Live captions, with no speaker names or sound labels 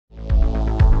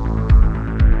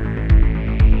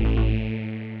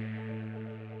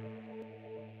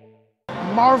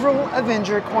Marvel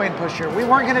Avenger coin pusher. We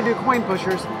weren't gonna do coin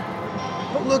pushers,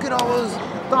 but look at all those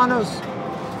Thanos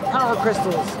power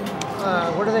crystals.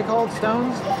 What are they called?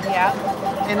 Stones? Yeah.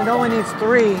 And it only needs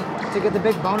 3 to get the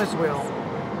big bonus wheel.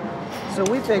 So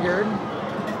we figured,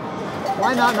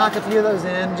 why not knock a few of those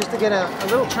in just to get a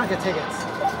little chunk of tickets?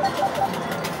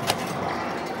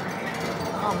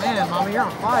 Oh man, Mama, you're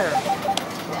on fire.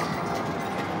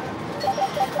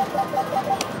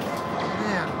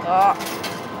 Man. Oh.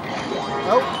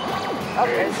 Oh,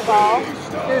 There's the ball.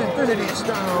 Infinity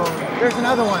Stone. There's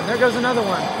another one. There goes another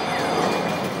one.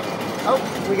 Oh,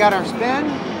 we got our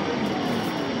spin.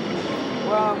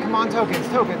 Well, come on, tokens.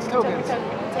 Tickets. That's all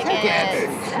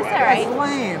right. That's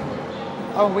lame.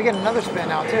 Oh, we get another spin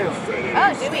now too.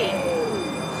 Oh, do we?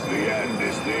 The end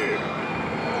is near.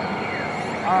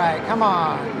 All right, come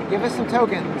on. Give us some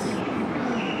tokens.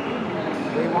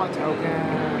 We want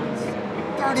tokens.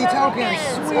 30 tokens.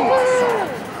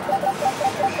 Sweet.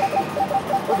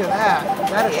 Look at that.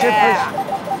 That should push.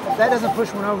 If that doesn't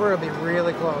push one over, it'll be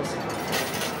really close.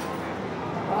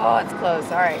 Oh, it's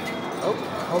close. All right. Oh,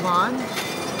 hold on.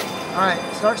 All right,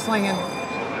 start slinging.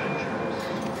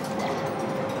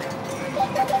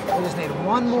 We just need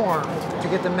one more to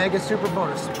get the mega super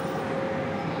bonus.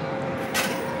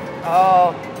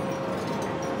 Oh.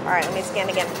 All right, let me scan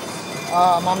again.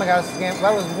 Mama got a scan.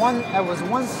 That was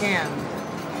one scan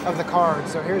of the card.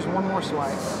 So here's one more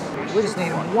swipe. We just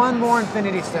need one more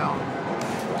Infinity Stone.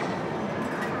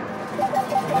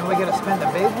 And then we get to spin the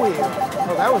big wheel.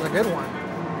 Oh, that was a good one.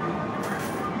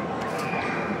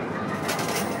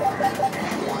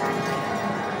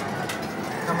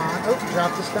 Come on. Oh,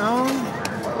 drop the stone.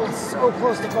 Oh, it's so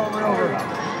close to falling over.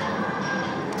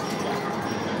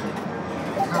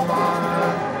 Come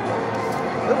on.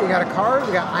 Oh, we got a card.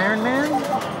 We got Iron Man.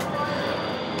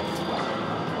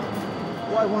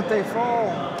 Why won't they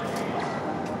fall?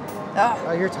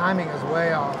 Oh, your timing is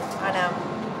way off. I know.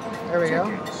 There we go.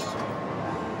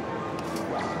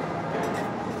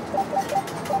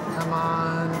 Come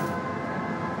on.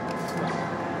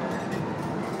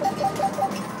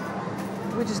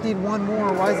 We just need one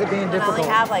more. Why is it being difficult? I only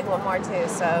have like one more too,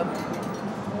 so.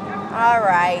 All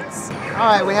right. All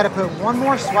right, we had to put one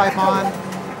more swipe on.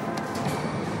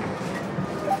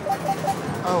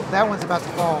 Oh, that one's about to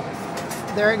fall.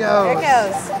 There it goes. There it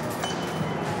goes.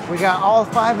 We got all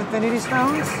 5 Infinity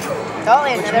Stones. Oh,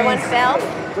 and another one fell.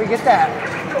 We get that.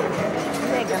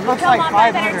 It looks like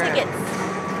 500. Tickets.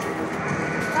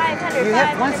 500. You hit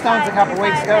Flintstones a couple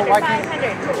weeks ago. Why can't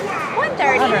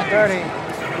 130.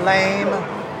 130. Lame.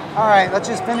 All right, let's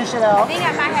just finish it I out. think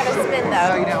I might have a spin though.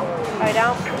 No, you don't. Oh, I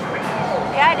don't?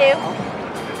 Yeah, I do.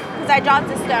 Because I dropped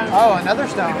the stone. Oh, another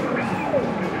stone.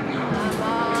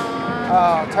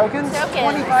 Tokens?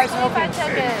 25 tokens.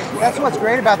 That's what's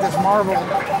great about this Marvel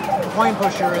coin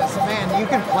pusher is, man, you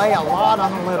can play a lot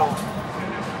on a little.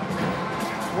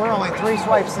 We're only 3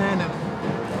 swipes in and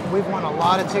we've won a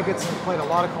lot of tickets and played a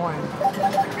lot of coin.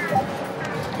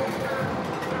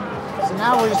 So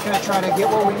now we're just going to try to get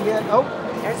what we can get. Oh,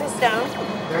 there's a stone.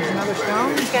 There's another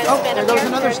stone. Oh, there goes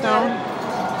another stone.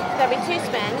 There'll be 2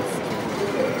 spins.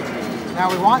 Now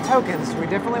we want tokens. We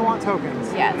definitely want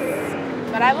tokens. Yes.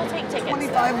 But I will take tickets.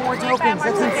 25 more tokens.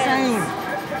 That's insane.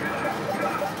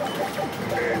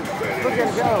 Look at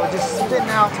it go. Just spitting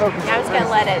out tokens. I'm just going to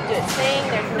let it do its thing.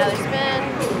 There's another spin.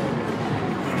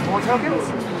 More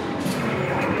tokens?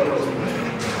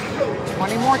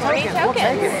 20 more tokens. We'll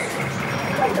take it.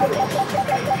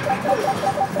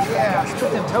 Yeah,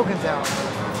 spit them tokens out.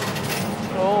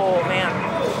 Oh, man.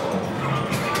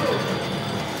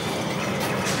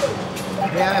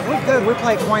 Yeah, if we could, we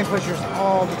play coin pushers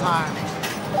all the time.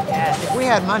 Yes. If we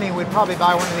had money, we'd probably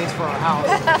buy one of these for our house.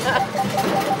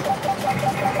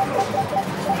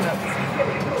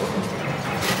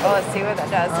 Oh, let's see what that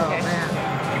does. Oh, okay. man.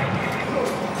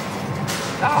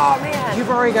 Oh, man. You've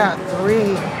already got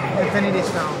 3 Infinity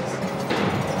Stones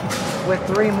with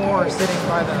 3 more sitting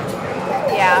by the...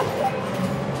 Yeah.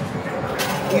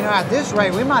 You know, at this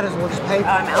rate, we might as well just pay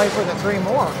for the 3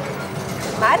 more.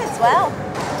 Might as well.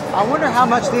 I wonder how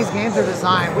much these games are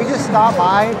designed. We just stopped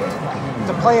by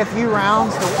to play a few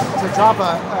rounds to drop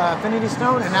a Infinity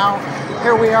Stone, and now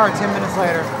here we are 10 minutes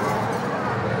later.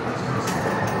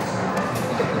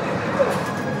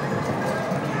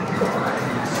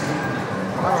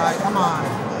 All right, come on.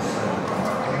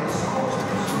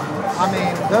 I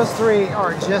mean, those 3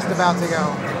 are just about to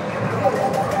go.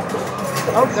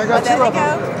 Oh, there go 2 of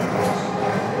them.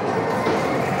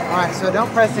 All right, so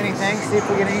don't press anything. See if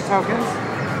we get any tokens.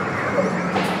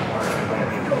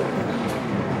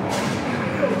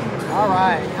 All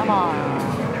right, come on.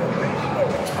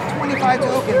 25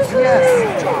 tokens,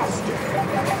 yes.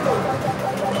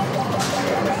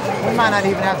 We might not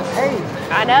even have to pay.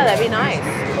 I know, that'd be nice.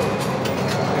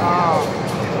 Oh.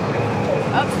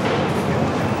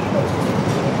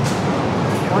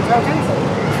 More tokens?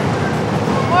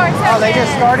 More tokens. Oh, they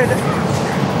just started. Oh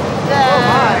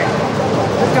my.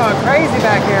 It's going crazy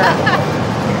back here.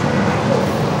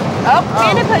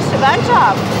 Panda pushed a bunch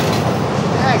off.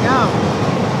 Daggum.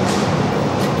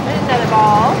 There's another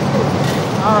ball.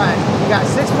 All right, you got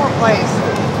 6 more plays.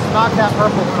 Let's knock that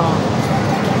purple one off.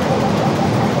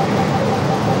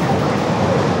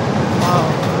 Oh,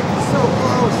 so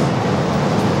close.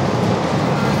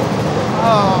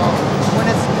 Oh, when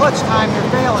it's clutch time, you're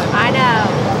failing. I know.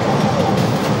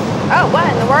 Oh, what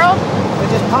in the world? They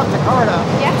just popped the card up.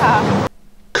 Yeah.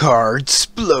 Card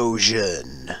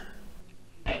explosion.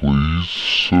 Please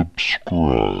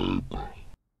subscribe. All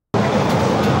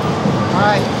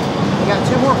right, you got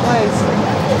 2 more plays.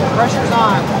 The pressure's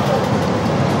on.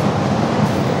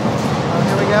 Oh,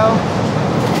 here we go.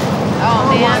 Oh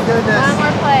man. My goodness. One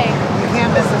more play. You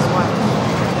can't miss this one.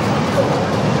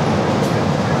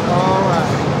 All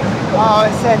right. Oh,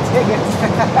 it said tickets.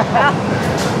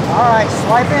 All right,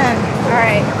 swipe in. All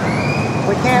right.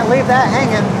 We can't leave that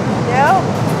hanging. Nope.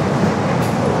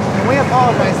 And we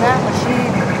apologize. That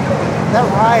machine, that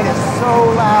ride is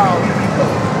so loud.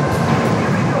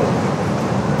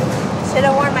 Should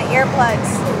have worn my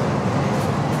earplugs.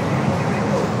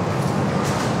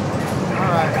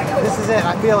 All right, this is it.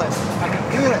 I feel it. I can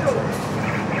feel it.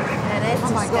 And it's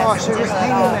Oh my gosh, they're just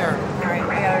hanging there. All right,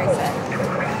 we gotta reset.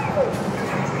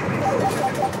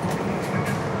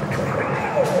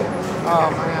 Oh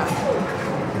man.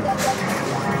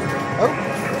 Oh,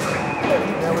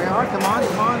 there we are. Come on,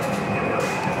 come on.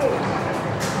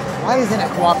 Why isn't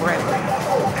it cooperating? I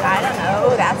don't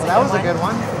know. That's Well, that was a good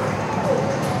one.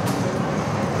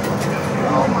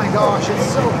 Oh my gosh,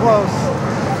 it's so close.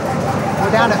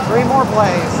 We're down to 3 more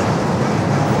plays.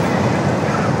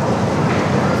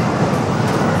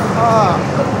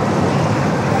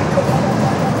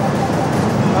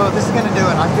 Oh, this is gonna do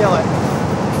it. I feel it.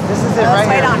 This is it right Let's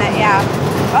wait here. on it, yeah.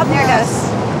 Oh, there it goes.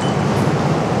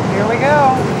 Here we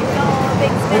go. Oh,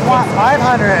 big We spin. want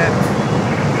 500.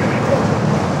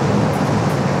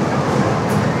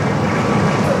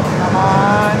 Come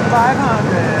on,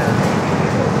 500.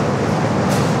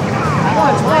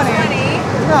 120.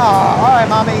 No, all right,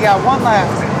 Mommy, you got 1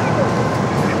 left.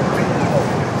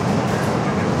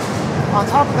 On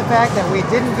top of the fact that we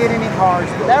didn't get any cards,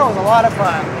 but that was a lot of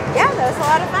fun. Yeah, that was a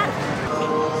lot of fun.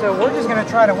 So we're just gonna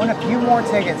try to win a few more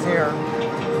tickets here.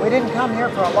 We didn't come here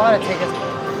for a lot of tickets,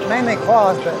 mainly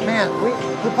claws, but man, we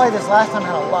played this last time,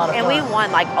 had a lot of And fun. we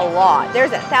won like a lot.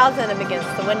 There's 1,000 of them against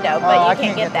the window, but Oh, I you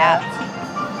can't get that.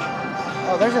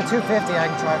 Oh, there's a 250 I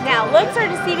can try for. Now, looks are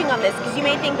deceiving on this because you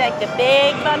may think that the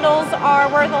big bundles are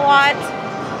worth a lot,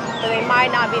 but they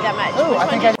might not be that much. Ooh, Which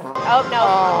I one think did- Oh, no.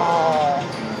 Oh.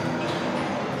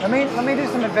 Let me do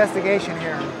some investigation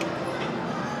here.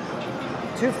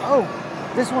 Oh,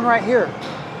 this one right here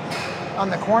on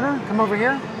the corner, come over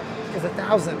here, is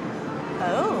 1,000.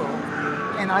 Oh.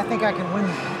 And I think I can win.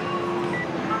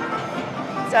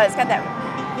 So it's got that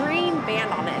green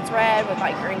band on it. It's red with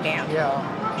like green band. Yeah,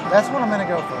 that's what I'm gonna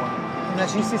go for.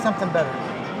 Unless you see something better.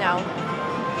 No.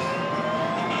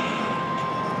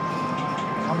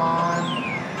 Come on.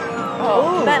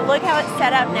 Oh, Ooh. but look how it's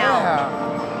set up now. Yeah.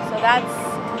 So that's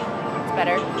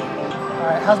better. All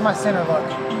right, how's my center look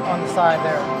on the side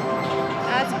there?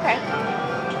 That's okay.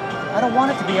 I don't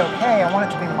want it to be okay, I want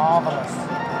it to be marvelous.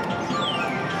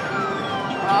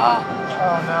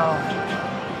 Oh no.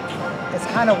 It's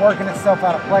kind of working itself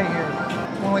out of play here.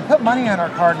 When we put money on our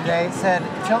card today, it said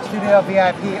Tilt Studio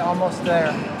VIP almost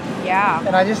there. Yeah.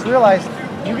 And I just realized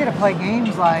you get to play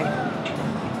games like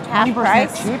Half 20%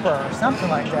 price. cheaper or something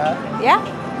like that. Yeah.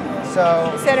 So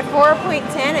Instead of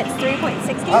 4.10, it's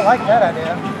 3.60. I like that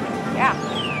idea. Yeah.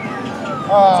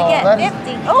 Oh, You that get is-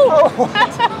 50. Oh! Oh,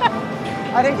 what?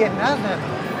 I didn't get nothing.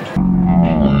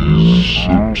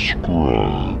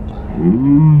 Subscribe.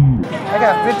 I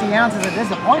got 50 ounces of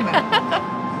disappointment.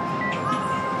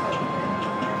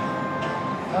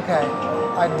 Okay,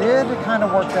 I did kind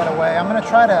of work that away. I'm gonna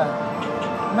try to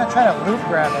loop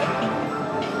grab it.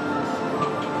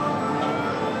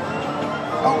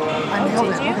 Oh, I nailed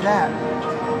did it. you? Look at that.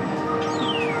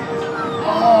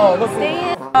 Oh, look Stay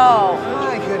at in. Oh,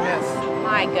 my goodness.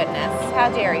 my goodness. How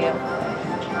dare you?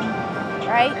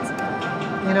 Right?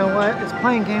 You know what? It's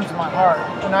playing games with my heart.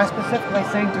 And I specifically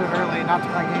sang to it early not to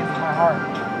play games with my heart.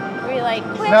 Were you like,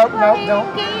 quit Nope, playing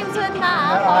don't. games with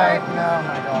my No, heart? no,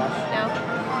 my gosh. No?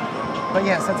 But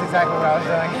yes, that's exactly what I was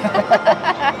doing.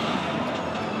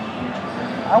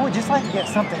 I would just like to get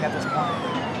something at this point.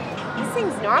 This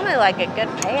thing's normally like a good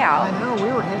payout. I know,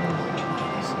 we were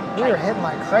hitting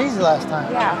like crazy last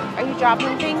time. Yeah. Are you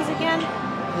dropping things again?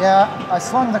 Yeah, I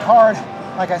slung the card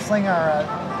like I sling our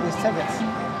these tickets.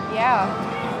 Yeah.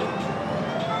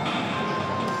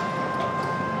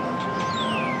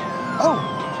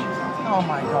 Oh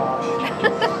my gosh.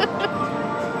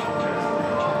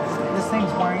 This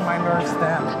thing's wearing my nerves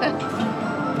thin.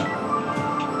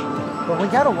 But we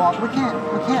gotta walk. We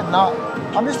can't not.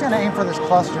 I'm just gonna aim for this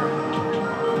cluster.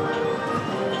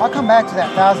 I'll come back to that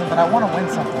 1,000, but I want to win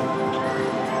something.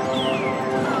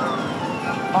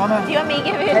 Mama, Do you want me to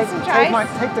give it some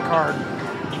tries? take the card.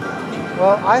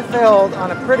 Well, I failed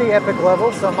on a pretty epic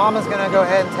level, so Mama's gonna go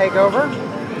ahead and take over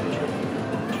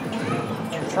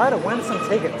and try to win some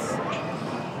tickets.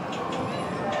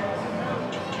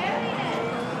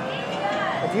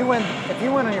 If you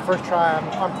win on your first try,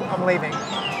 I'm leaving.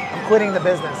 I'm quitting the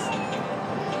business.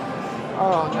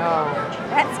 Oh no.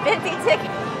 That's 50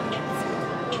 tickets.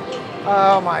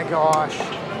 Oh my gosh.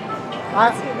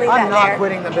 I'm not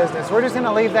quitting the business. We're just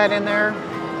gonna leave that in there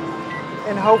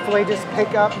and hopefully just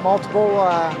pick up multiple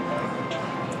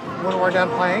when we're done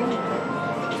playing.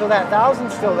 So that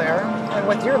 1,000's still there. And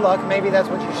with your luck, maybe that's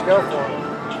what you should go for.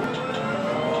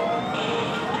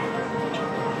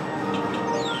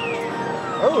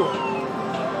 Oh,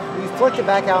 you flicked it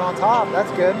back out on top.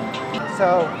 That's good.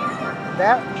 So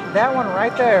that one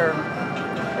right there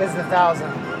is the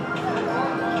 1,000.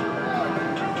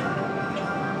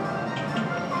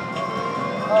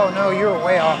 Oh no, you were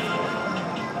way off.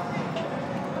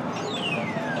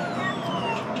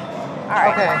 All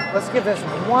right. Okay, let's give this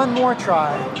one more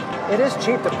try. It is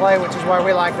cheap to play, which is why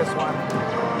we like this one.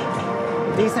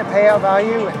 Decent payout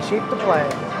value and cheap to play.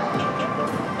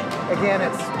 Again,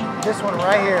 it's this one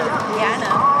right here. Yeah, I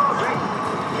know.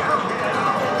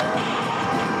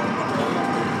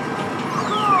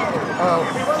 Oh,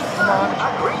 come on.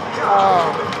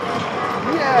 Oh,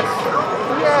 yes,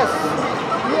 yes,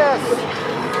 yes.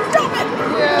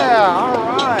 Yeah,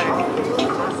 all right.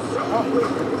 Oh.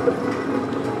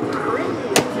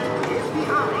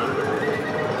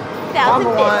 1,050.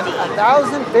 Mama won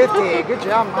 1,050. Good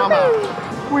job, Mama.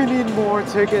 We need more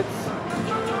tickets.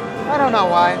 I don't know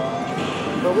why,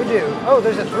 but we do. Oh,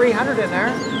 there's a 300 in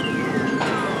there.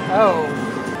 Oh.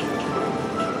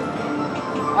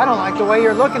 I don't like the way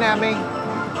you're looking at me.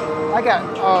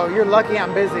 Oh, you're lucky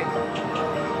I'm busy.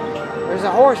 There's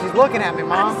a horse. He's looking at me,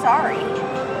 Mom. I'm sorry. I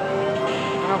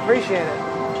don't appreciate it.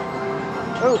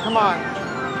 Oh, come on.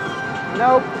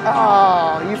 Nope.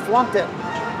 Oh, you flunked it.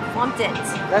 Flunked it.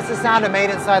 That's the sound it made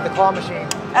inside the claw machine.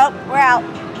 Oh, we're out.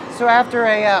 So after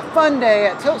a fun day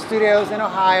at Tilt Studios in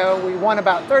Ohio, we won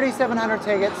about 3,700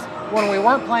 tickets when we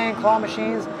weren't playing claw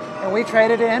machines, and we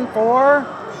traded in for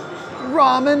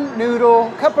ramen noodle,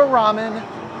 cup of ramen,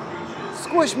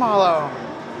 Squishmallow.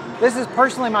 This is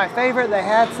personally my favorite. They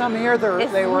had some here.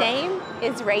 His name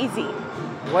is Razy.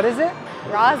 What is it?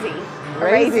 Razi.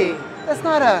 Razy. That's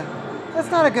not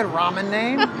a good ramen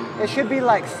name. It should be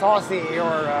like Saucy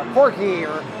or Porky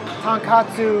or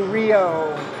Tonkatsu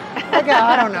Rio.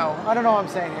 I don't know. I don't know what I'm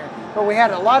saying here. But we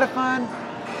had a lot of fun.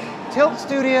 Tilt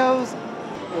Studios.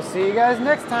 We'll see you guys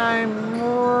next time.